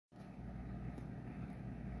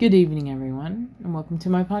Good evening, everyone, and welcome to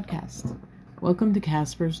my podcast. Welcome to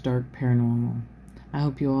Casper's Dark Paranormal. I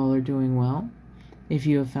hope you all are doing well. If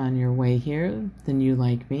you have found your way here, then you,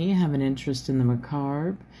 like me, have an interest in the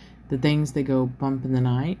macabre, the things that go bump in the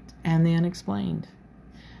night, and the unexplained.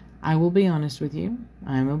 I will be honest with you,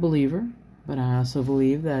 I am a believer, but I also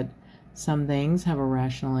believe that some things have a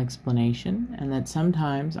rational explanation, and that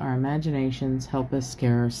sometimes our imaginations help us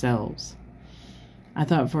scare ourselves. I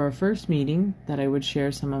thought for our first meeting that I would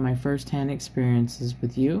share some of my first-hand experiences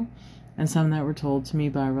with you, and some that were told to me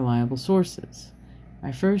by reliable sources.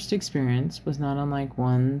 My first experience was not unlike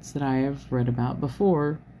ones that I have read about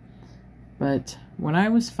before, but when I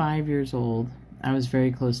was 5 years old, I was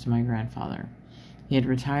very close to my grandfather. He had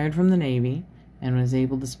retired from the Navy and was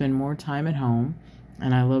able to spend more time at home,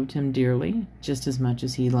 and I loved him dearly, just as much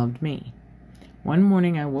as he loved me. One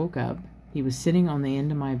morning I woke up. He was sitting on the end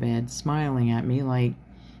of my bed, smiling at me like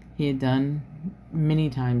he had done many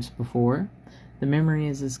times before. The memory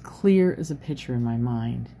is as clear as a picture in my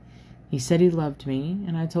mind. He said he loved me,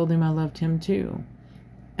 and I told him I loved him too.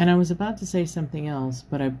 And I was about to say something else,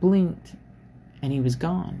 but I blinked, and he was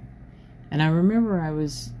gone. And I remember I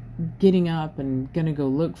was getting up and going to go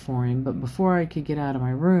look for him, but before I could get out of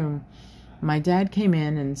my room, my dad came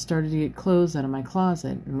in and started to get clothes out of my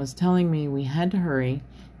closet and was telling me we had to hurry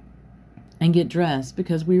and get dressed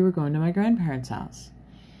because we were going to my grandparents' house.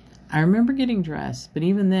 I remember getting dressed, but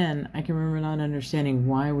even then, I can remember not understanding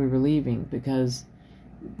why we were leaving because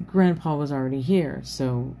Grandpa was already here,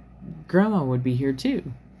 so Grandma would be here too.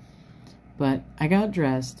 But I got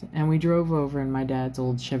dressed, and we drove over in my dad's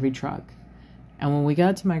old Chevy truck. And when we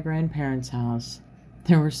got to my grandparents' house,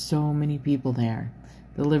 there were so many people there.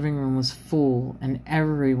 The living room was full, and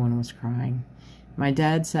everyone was crying. My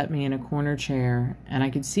dad sat me in a corner chair, and I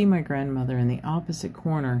could see my grandmother in the opposite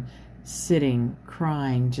corner, sitting,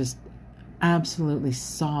 crying, just absolutely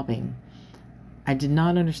sobbing. I did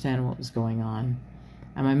not understand what was going on.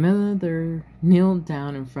 And my mother kneeled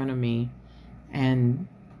down in front of me and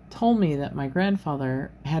told me that my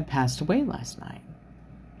grandfather had passed away last night.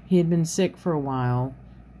 He had been sick for a while,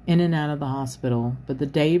 in and out of the hospital, but the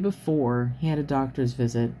day before, he had a doctor's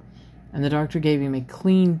visit, and the doctor gave him a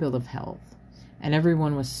clean bill of health. And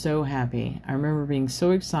everyone was so happy. I remember being so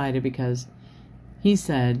excited because he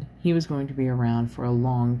said he was going to be around for a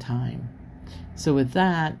long time. So with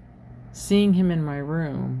that, seeing him in my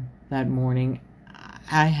room that morning,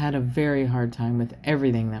 I had a very hard time with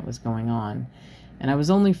everything that was going on. And I was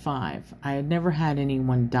only 5. I had never had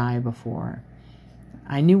anyone die before.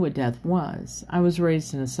 I knew what death was. I was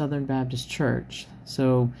raised in a Southern Baptist church,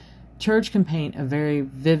 so church can paint a very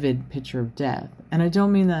vivid picture of death. And I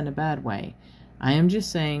don't mean that in a bad way. I am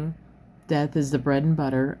just saying death is the bread and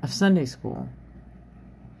butter of Sunday school.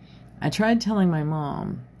 I tried telling my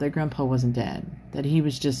mom that Grandpa wasn't dead, that he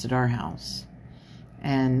was just at our house.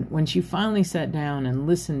 And when she finally sat down and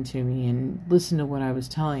listened to me and listened to what I was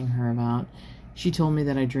telling her about, she told me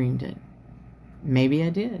that I dreamed it. Maybe I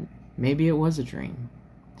did. Maybe it was a dream.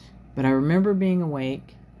 But I remember being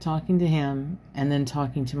awake, talking to him, and then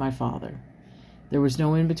talking to my father. There was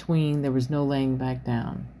no in between. There was no laying back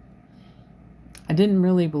down. I didn't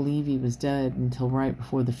really believe he was dead until right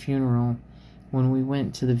before the funeral when we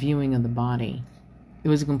went to the viewing of the body. It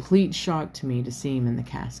was a complete shock to me to see him in the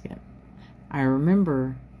casket. I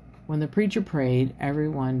remember when the preacher prayed,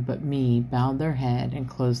 everyone but me bowed their head and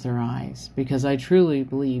closed their eyes because I truly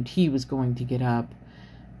believed he was going to get up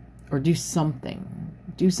or do something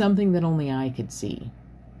that only I could see.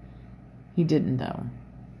 He didn't though.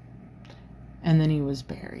 And then he was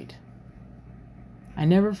buried. I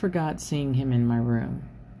never forgot seeing him in my room,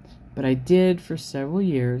 but I did for several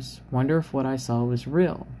years wonder if what I saw was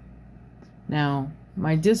real. Now,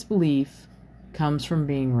 my disbelief comes from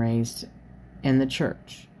being raised in the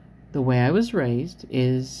church. The way I was raised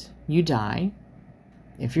is you die.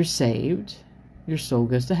 If you're saved, your soul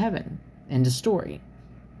goes to heaven. End of story.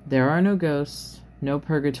 There are no ghosts, no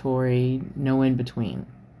purgatory, no in-between.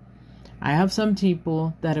 I have some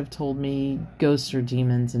people that have told me ghosts are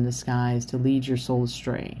demons in disguise to lead your soul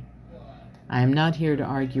astray. I am not here to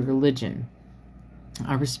argue religion.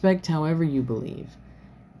 I respect however you believe.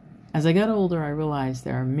 As I got older, I realized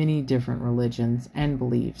there are many different religions and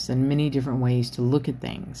beliefs and many different ways to look at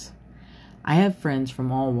things. I have friends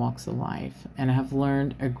from all walks of life, and I have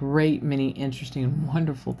learned a great many interesting and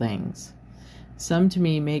wonderful things. Some to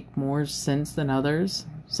me make more sense than others,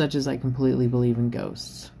 such as I completely believe in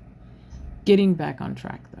ghosts. Getting back on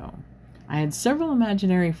track, though. I had several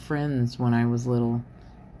imaginary friends when I was little,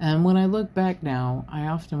 and when I look back now, I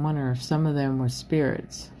often wonder if some of them were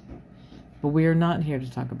spirits. But we are not here to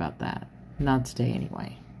talk about that. Not today,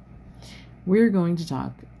 anyway. we're going to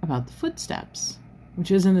talk about the footsteps,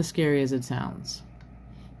 which isn't as scary as it sounds,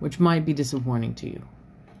 which might be disappointing to you.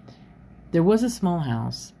 There was a small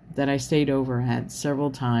house that I stayed over at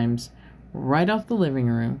several times right off the living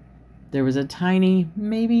room. There was a tiny,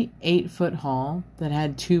 maybe 8-foot hall that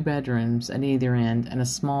had 2 bedrooms at either end and a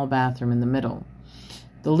small bathroom in the middle.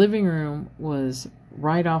 The living room was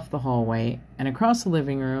right off the hallway, and across the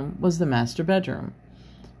living room was the master bedroom,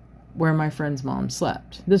 where my friend's mom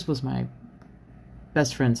slept. This was my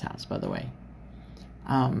best friend's house, by the way.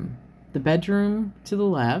 The bedroom to the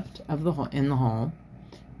left of in the hall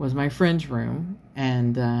was my friend's room,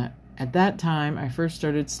 and at that time I first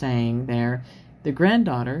started staying there, the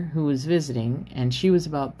granddaughter who was visiting, and she was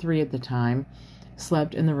about 3 at the time,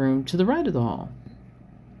 slept in the room to the right of the hall,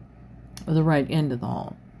 or the right end of the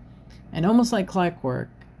hall. And almost like clockwork,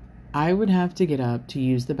 I would have to get up to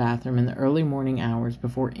use the bathroom in the early morning hours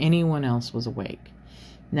before anyone else was awake.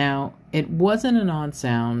 Now, it wasn't an odd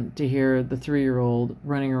sound to hear the 3-year-old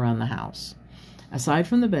running around the house. Aside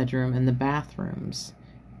from the bedroom and the bathrooms,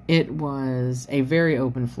 it was a very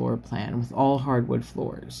open floor plan with all hardwood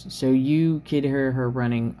floors. So you could hear her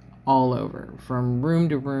running all over, from room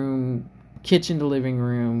to room, kitchen to living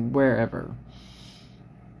room, wherever.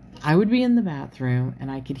 I would be in the bathroom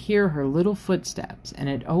and I could hear her little footsteps, and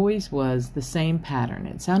it always was the same pattern.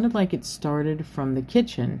 It sounded like it started from the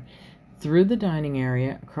kitchen, through the dining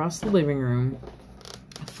area, across the living room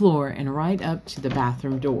floor, and right up to the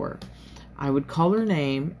bathroom door. I would call her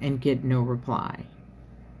name and get no reply.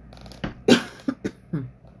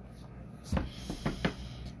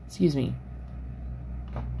 Excuse me.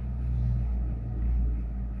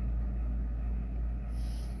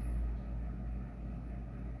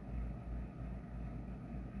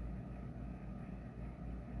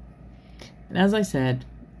 And as I said,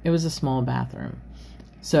 it was a small bathroom.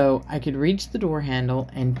 So I could reach the door handle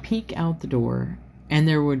and peek out the door, and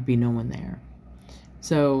there would be no one there.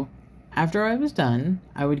 So after I was done,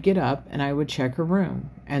 I would get up and I would check her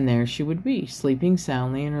room, and there she would be, sleeping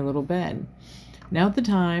soundly in her little bed. Now at the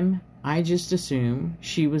time, I just assumed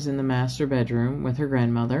she was in the master bedroom with her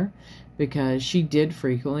grandmother, because she did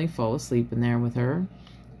frequently fall asleep in there with her,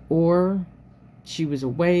 or she was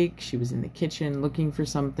awake, she was in the kitchen looking for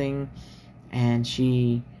something, and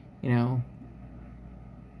she,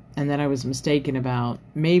 and that I was mistaken about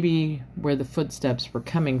maybe where the footsteps were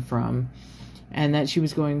coming from, and that she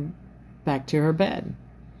was going back to her bed.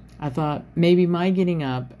 I thought maybe my getting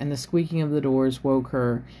up and the squeaking of the doors woke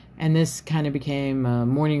her, and this kind of became a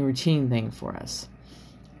morning routine thing for us.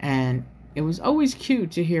 And it was always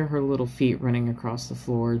cute to hear her little feet running across the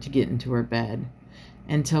floor to get into her bed,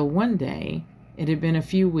 until one day, it had been a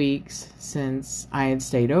few weeks since I had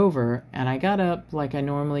stayed over, and I got up like I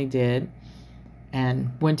normally did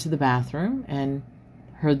and went to the bathroom and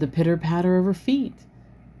heard the pitter-patter of her feet.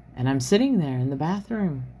 And I'm sitting there in the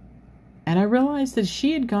bathroom, and I realized that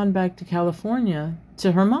she had gone back to California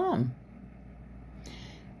to her mom.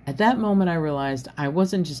 At that moment, I realized I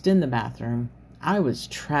wasn't just in the bathroom, I was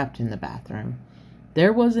trapped in the bathroom.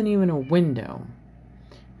 There wasn't even a window,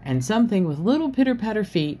 and something with little pitter-patter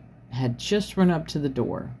feet had just run up to the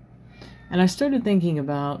door. And I started thinking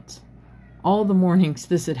about all the mornings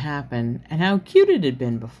this had happened and how cute it had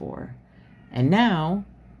been before. And now,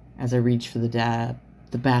 as I reached for the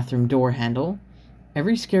bathroom door handle,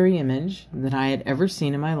 every scary image that I had ever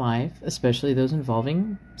seen in my life, especially those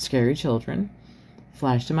involving scary children,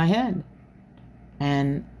 flashed in my head.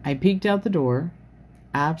 And I peeked out the door,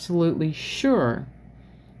 absolutely sure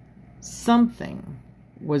something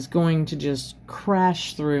was going to just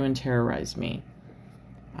crash through and terrorize me.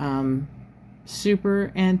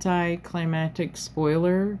 Super anticlimactic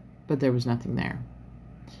spoiler, but there was nothing there.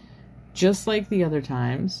 Just like the other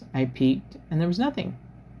times, I peeked and there was nothing.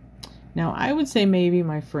 Now, I would say maybe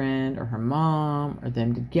my friend or her mom or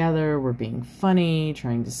them together were being funny,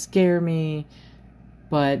 trying to scare me,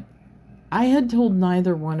 but I had told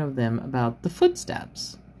neither one of them about the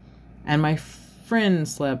footsteps. And my friend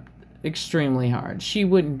slept extremely hard. She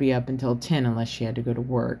wouldn't be up until 10 unless she had to go to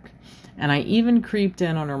work. And I even creeped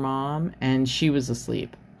in on her mom, and she was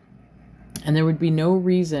asleep. And there would be no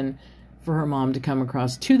reason for her mom to come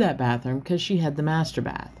across to that bathroom because she had the master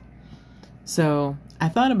bath. So I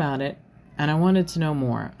thought about it, and I wanted to know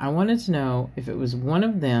more. I wanted to know if it was one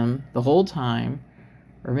of them the whole time,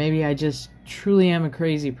 or maybe I just truly am a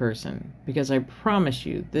crazy person, because I promise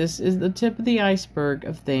you, this is the tip of the iceberg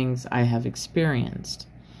of things I have experienced.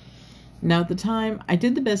 Now, at the time, I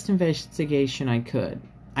did the best investigation I could.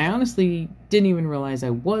 I honestly didn't even realize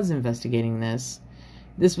I was investigating this.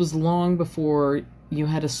 This was long before you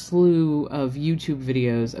had a slew of YouTube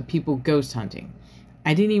videos of people ghost hunting.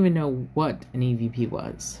 I didn't even know what an EVP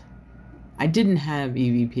was. I didn't have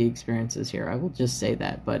EVP experiences here, I will just say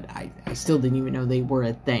that, but I still didn't even know they were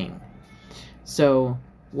a thing. So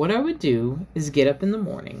what I would do is get up in the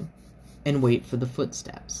morning and wait for the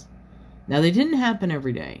footsteps. Now, they didn't happen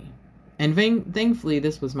every day. And thankfully,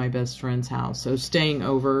 this was my best friend's house, so staying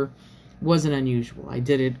over wasn't unusual. I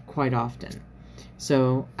did it quite often.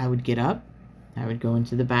 So I would get up, I would go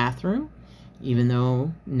into the bathroom. Even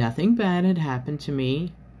though nothing bad had happened to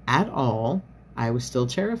me at all, I was still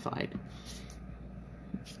terrified.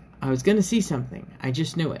 I was going to see something. I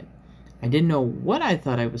just knew it. I didn't know what I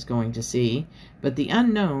thought I was going to see, but the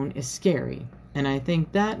unknown is scary. And I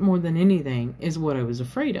think that more than anything is what I was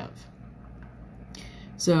afraid of.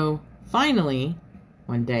 So finally,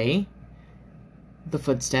 one day, the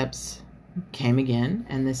footsteps came again,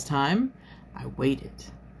 and this time I waited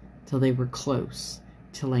till they were close,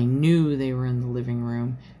 till I knew they were in the living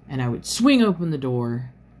room, and I would swing open the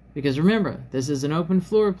door, because remember, this is an open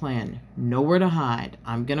floor plan, nowhere to hide,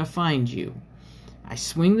 I'm gonna find you. I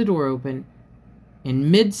swing the door open,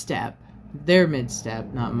 in mid-step, their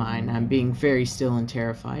mid-step, not mine, I'm being very still and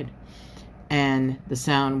terrified, and the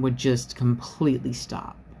sound would just completely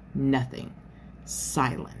stop. Nothing.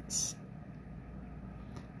 Silence.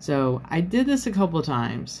 So I did this a couple of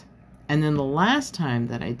times, and then the last time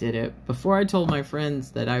that I did it, before I told my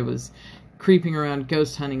friends that I was creeping around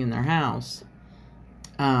ghost hunting in their house,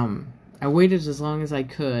 I waited as long as I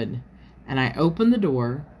could, and I opened the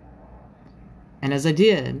door, and as I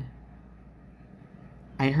did,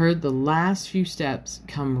 I heard the last few steps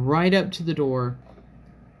come right up to the door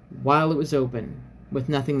while it was open, with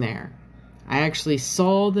nothing there. I actually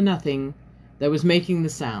saw the nothing that was making the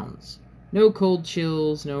sounds. No cold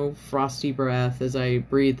chills, no frosty breath as I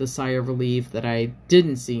breathed a sigh of relief that I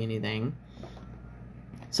didn't see anything.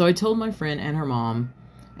 So I told my friend and her mom,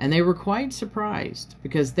 and they were quite surprised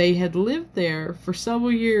because they had lived there for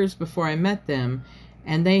several years before I met them,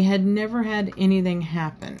 and they had never had anything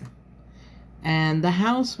happen. And the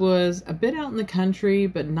house was a bit out in the country,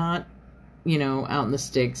 but not, out in the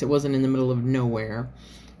sticks. It wasn't in the middle of nowhere.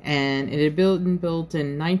 And it had been built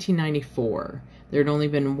in 1994. There had only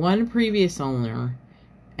been one previous owner,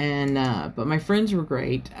 but my friends were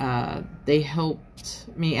great. They helped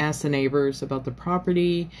me ask the neighbors about the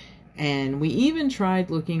property, and we even tried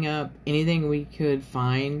looking up anything we could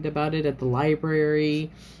find about it at the library,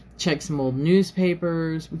 check some old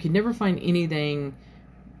newspapers. We could never find anything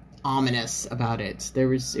ominous about it. It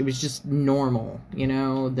was just normal,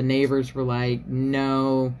 The neighbors were like,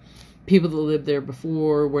 no. People that lived there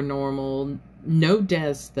before were normal. No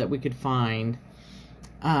deaths that we could find.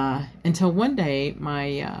 Until one day,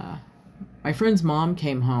 my friend's mom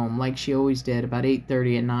came home, like she always did, about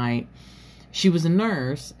 8:30 at night. She was a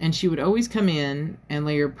nurse, and she would always come in and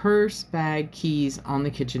lay her purse, bag, keys on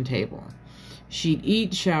the kitchen table. She'd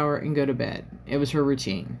eat, shower, and go to bed. It was her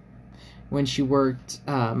routine when she worked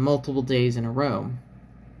multiple days in a row.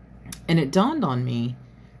 And it dawned on me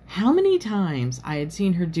how many times I had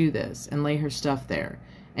seen her do this and lay her stuff there,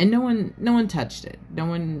 and no one touched it. No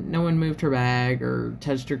one moved her bag or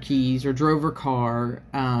touched her keys or drove her car,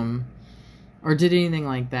 or did anything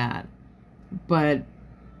like that. But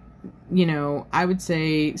I would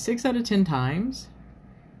say 6 out of 10 times,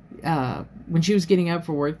 when she was getting up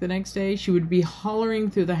for work the next day, she would be hollering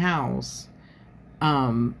through the house,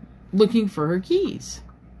 looking for her keys.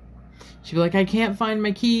 She'd be like, I can't find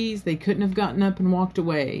my keys. They couldn't have gotten up and walked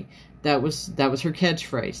away. That was her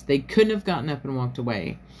catchphrase. They couldn't have gotten up and walked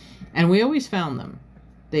away. And we always found them.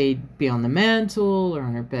 They'd be on the mantle or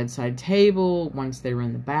on her bedside table once they were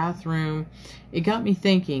in the bathroom. It got me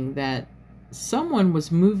thinking that someone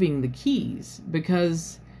was moving the keys,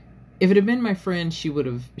 because if it had been my friend, she would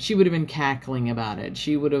have been cackling about it.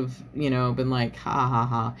 She would have, been like, ha ha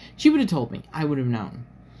ha. She would have told me. I would have known.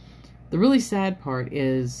 The really sad part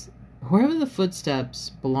is, whoever the footsteps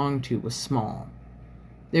belonged to was small.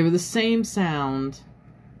 They were the same sound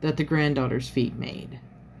that the granddaughter's feet made.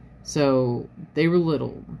 So they were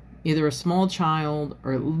little, either a small child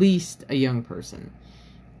or at least a young person.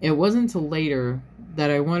 It wasn't until later that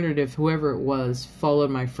I wondered if whoever it was followed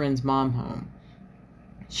my friend's mom home.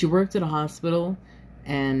 She worked at a hospital,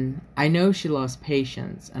 and I know she lost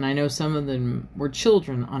patients, and I know some of them were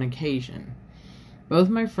children on occasion. Both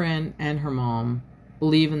my friend and her mom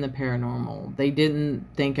believe in the paranormal. They didn't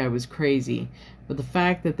think I was crazy, but the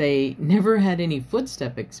fact that they never had any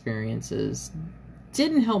footstep experiences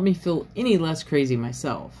didn't help me feel any less crazy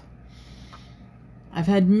myself. I've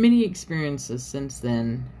had many experiences since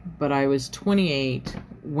then, but I was 28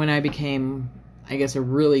 when I became, I guess, a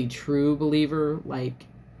really true believer. Like,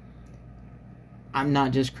 I'm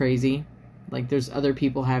not just crazy. Like, there's other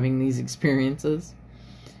people having these experiences.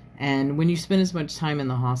 And when you spend as much time in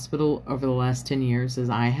the hospital over the last 10 years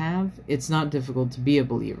as I have, it's not difficult to be a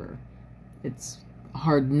believer. It's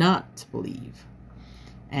hard not to believe.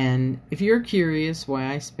 And if you're curious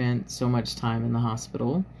why I spent so much time in the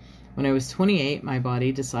hospital, when I was 28, my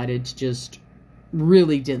body decided to just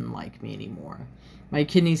really didn't like me anymore. My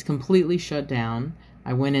kidneys completely shut down.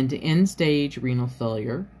 I went into end-stage renal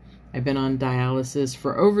failure. I've been on dialysis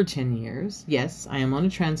for over 10 years. Yes, I am on a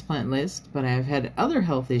transplant list, but I have had other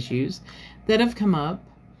health issues that have come up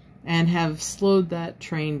and have slowed that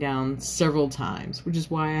train down several times, which is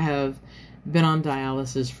why I have been on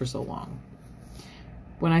dialysis for so long.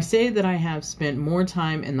 When I say that I have spent more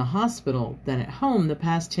time in the hospital than at home the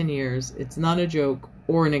past 10 years, it's not a joke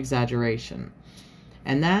or an exaggeration.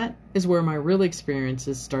 And that is where my real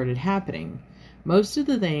experiences started happening. Most of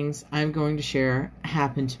the things I'm going to share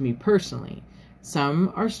happened to me personally.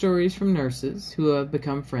 Some are stories from nurses who have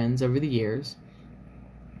become friends over the years.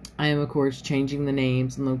 I am, of course, changing the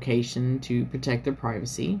names and location to protect their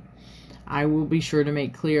privacy. I will be sure to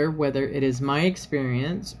make clear whether it is my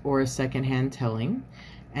experience or a secondhand telling.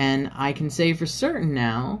 And I can say for certain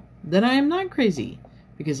now that I am not crazy,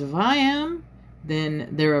 because if I am, then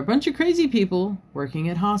there are a bunch of crazy people working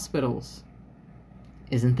at hospitals.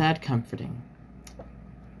 Isn't that comforting?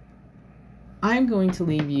 I'm going to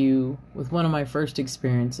leave you with one of my first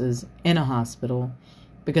experiences in a hospital,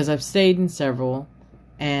 because I've stayed in several,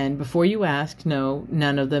 and before you ask, no,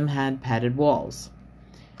 none of them had padded walls.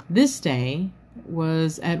 This stay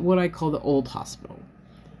was at what I call the old hospital,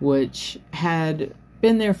 which had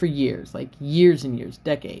been there for years, like years and years,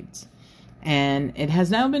 decades. And it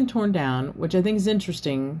has now been torn down, which I think is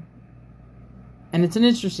interesting. And it's an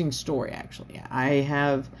interesting story, actually. I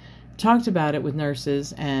have talked about it with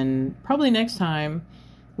nurses, and probably next time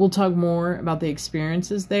we'll talk more about the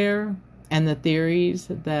experiences there and the theories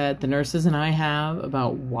that the nurses and I have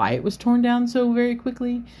about why it was torn down so very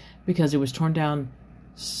quickly, because it was torn down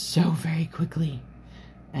so very quickly.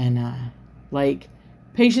 And like,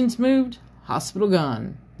 patients moved, hospital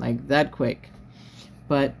gone, like that quick.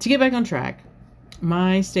 But to get back on track,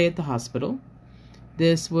 my stay at the hospital,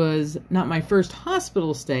 this was not my first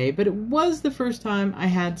hospital stay, but it was the first time I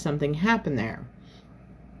had something happen there.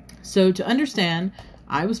 So to understand,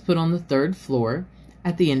 I was put on the 3rd floor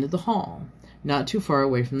at the end of the hall, not too far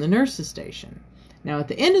away from the nurses' station. Now at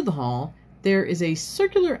the end of the hall, there is a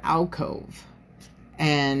circular alcove,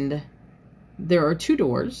 and there are 2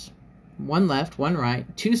 doors, one left, one right,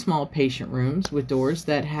 2 small patient rooms with doors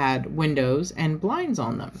that had windows and blinds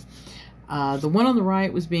on them. The one on the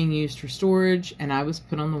right was being used for storage, and I was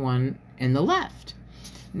put on the one in the left.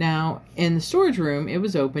 Now, in the storage room, it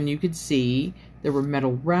was open. You could see there were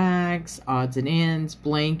metal racks, odds and ends,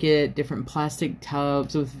 blanket, different plastic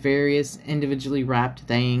tubs with various individually wrapped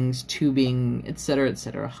things, tubing,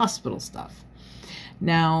 etc., hospital stuff.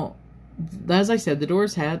 Now, as I said, the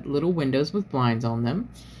doors had little windows with blinds on them.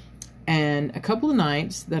 And a couple of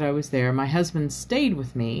nights that I was there, my husband stayed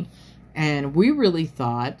with me, and we really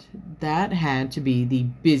thought that had to be the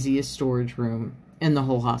busiest storage room in the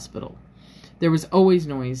whole hospital. There was always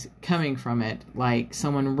noise coming from it, like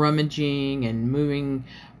someone rummaging and moving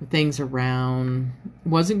things around.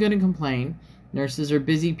 Wasn't going to complain. Nurses are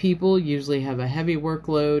busy people, usually have a heavy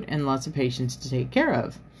workload and lots of patients to take care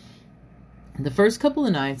of. The first couple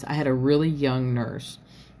of nights, I had a really young nurse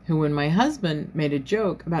who, when my husband made a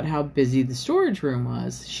joke about how busy the storage room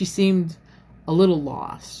was, she seemed a little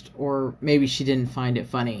lost, or maybe she didn't find it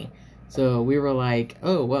funny. So we were like,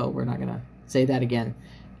 oh, well, we're not going to say that again.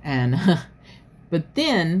 And but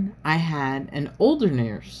then I had an older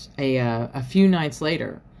nurse a few nights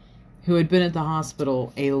later who had been at the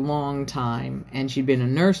hospital a long time, and she'd been a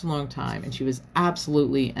nurse a long time, and she was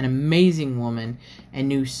absolutely an amazing woman and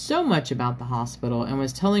knew so much about the hospital, and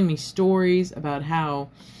was telling me stories about how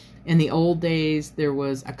in the old days there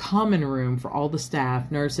was a common room for all the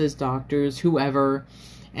staff, nurses, doctors, whoever,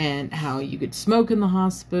 and how you could smoke in the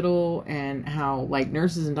hospital, and how like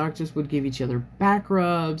nurses and doctors would give each other back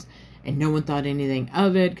rubs, and no one thought anything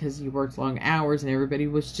of it because you worked long hours and everybody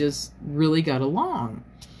was just really got along.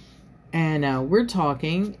 And we're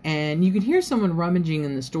talking, and you could hear someone rummaging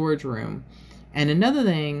in the storage room. And another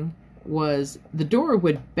thing was the door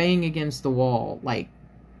would bang against the wall, like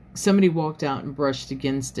somebody walked out and brushed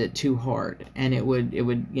against it too hard, and it would,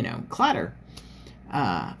 you know, clatter.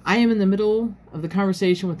 I am in the middle of the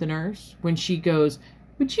conversation with the nurse when she goes,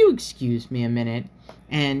 "Would you excuse me a minute?"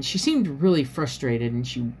 And she seemed really frustrated, and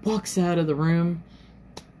she walks out of the room.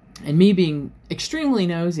 And me being extremely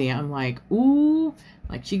nosy, I'm like, ooh,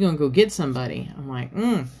 like she gonna go get somebody. I'm like,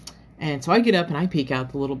 And so I get up and I peek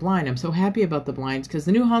out the little blind. I'm so happy about the blinds because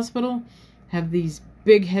the new hospital have these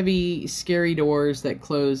big, heavy, scary doors that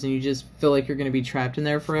close and you just feel like you're going to be trapped in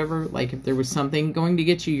there forever. Like if there was something going to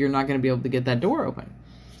get you, you're not going to be able to get that door open.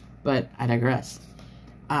 But I digress.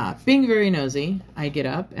 Being very nosy, I get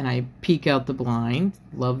up and I peek out the blind.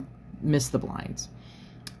 Miss the blinds.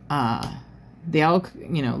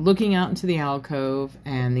 Looking out into the alcove,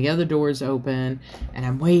 and the other door's open, and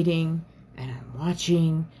I'm waiting, and I'm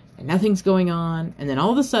watching, and nothing's going on, and then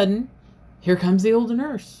all of a sudden, here comes the older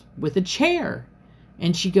nurse with a chair,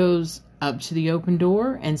 and she goes up to the open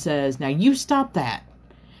door and says, "Now you stop that,"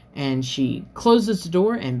 and she closes the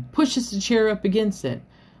door and pushes the chair up against it.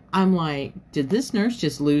 I'm like, did this nurse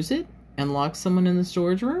just lose it and lock someone in the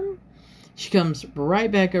storage room? She comes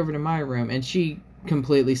right back over to my room, and she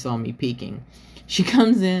completely saw me peeking. She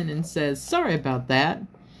comes in and says, "Sorry about that."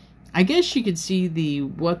 I guess she could see the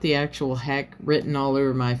 "what the actual heck" written all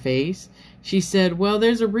over my face. She said, "Well,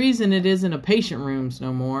 there's a reason it isn't a patient rooms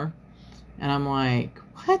no more." And I'm like,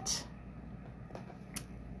 what?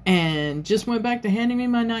 And just went back to handing me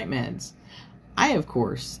my night meds. I, of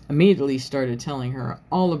course, immediately started telling her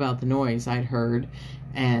all about the noise I'd heard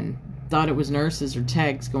and thought it was nurses or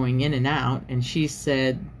techs going in and out. And she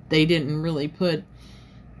said they didn't really put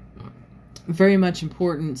very much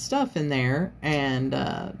important stuff in there, and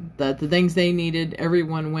that the things they needed,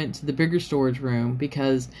 everyone went to the bigger storage room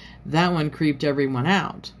because that one creeped everyone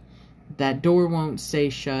out. That door won't stay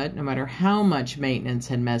shut no matter how much maintenance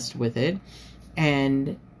had messed with it,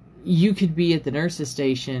 and you could be at the nurse's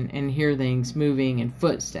station and hear things moving and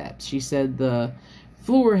footsteps. She said the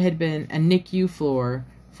floor had been a NICU floor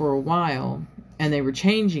for a while, and they were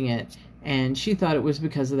changing it, and she thought it was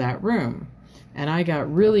because of that room. And I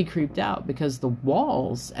got really creeped out because the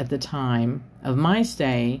walls at the time of my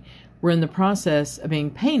stay were in the process of being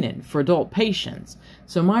painted for adult patients.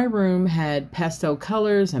 So my room had pastel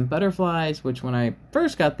colors and butterflies, which when I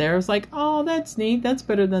first got there, I was like, oh, that's neat. That's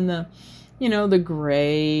better than the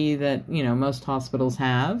gray that, most hospitals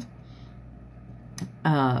have.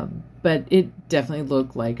 But it definitely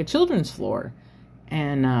looked like a children's floor.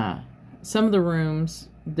 And some of the rooms,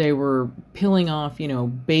 they were peeling off,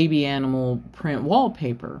 baby animal print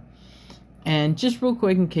wallpaper. And just real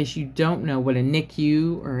quick, in case you don't know what a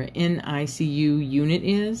NICU or NICU unit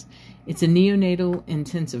is, it's a neonatal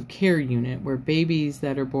intensive care unit where babies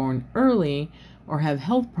that are born early or have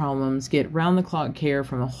health problems get round-the-clock care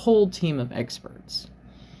from a whole team of experts.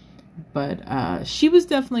 But she was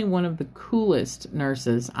definitely one of the coolest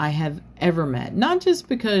nurses I have ever met. Not just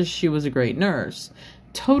because she was a great nurse,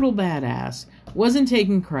 total badass, wasn't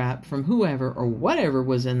taking crap from whoever or whatever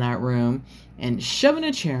was in that room and shoving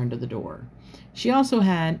a chair into the door. She also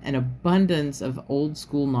had an abundance of old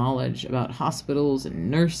school knowledge about hospitals and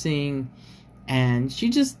nursing, and she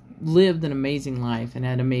just lived an amazing life and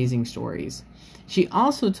had amazing stories. She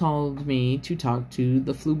also told me to talk to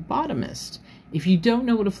the phlebotomist. If you don't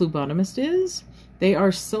know what a phlebotomist is, they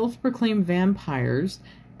are self-proclaimed vampires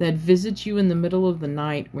that visit you in the middle of the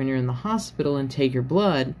night when you're in the hospital and take your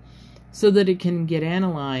blood so that it can get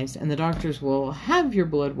analyzed, and the doctors will have your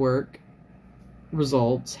blood work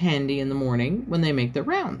results handy in the morning when they make their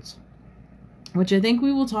rounds, which I think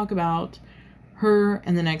we will talk about her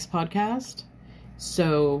in the next podcast.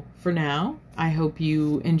 So for now, I hope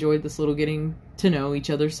you enjoyed this little getting to know each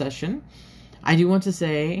other session. I do want to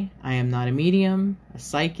say I am not a medium, a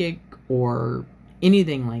psychic, or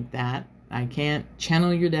anything like that. I can't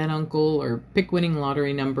channel your dead uncle or pick winning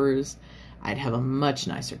lottery numbers. I'd have a much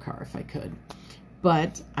nicer car if I could.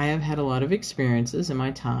 But I have had a lot of experiences in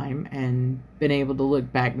my time and been able to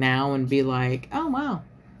look back now and be like, oh wow,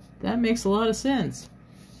 that makes a lot of sense.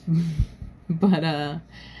 But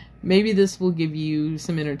maybe this will give you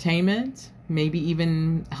some entertainment, maybe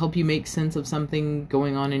even help you make sense of something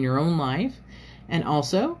going on in your own life, and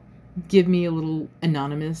also give me a little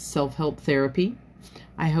anonymous self-help therapy.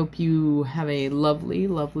 I hope you have a lovely,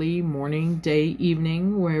 lovely morning, day,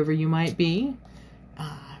 evening, wherever you might be.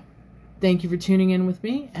 Thank you for tuning in with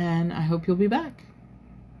me, and I hope you'll be back.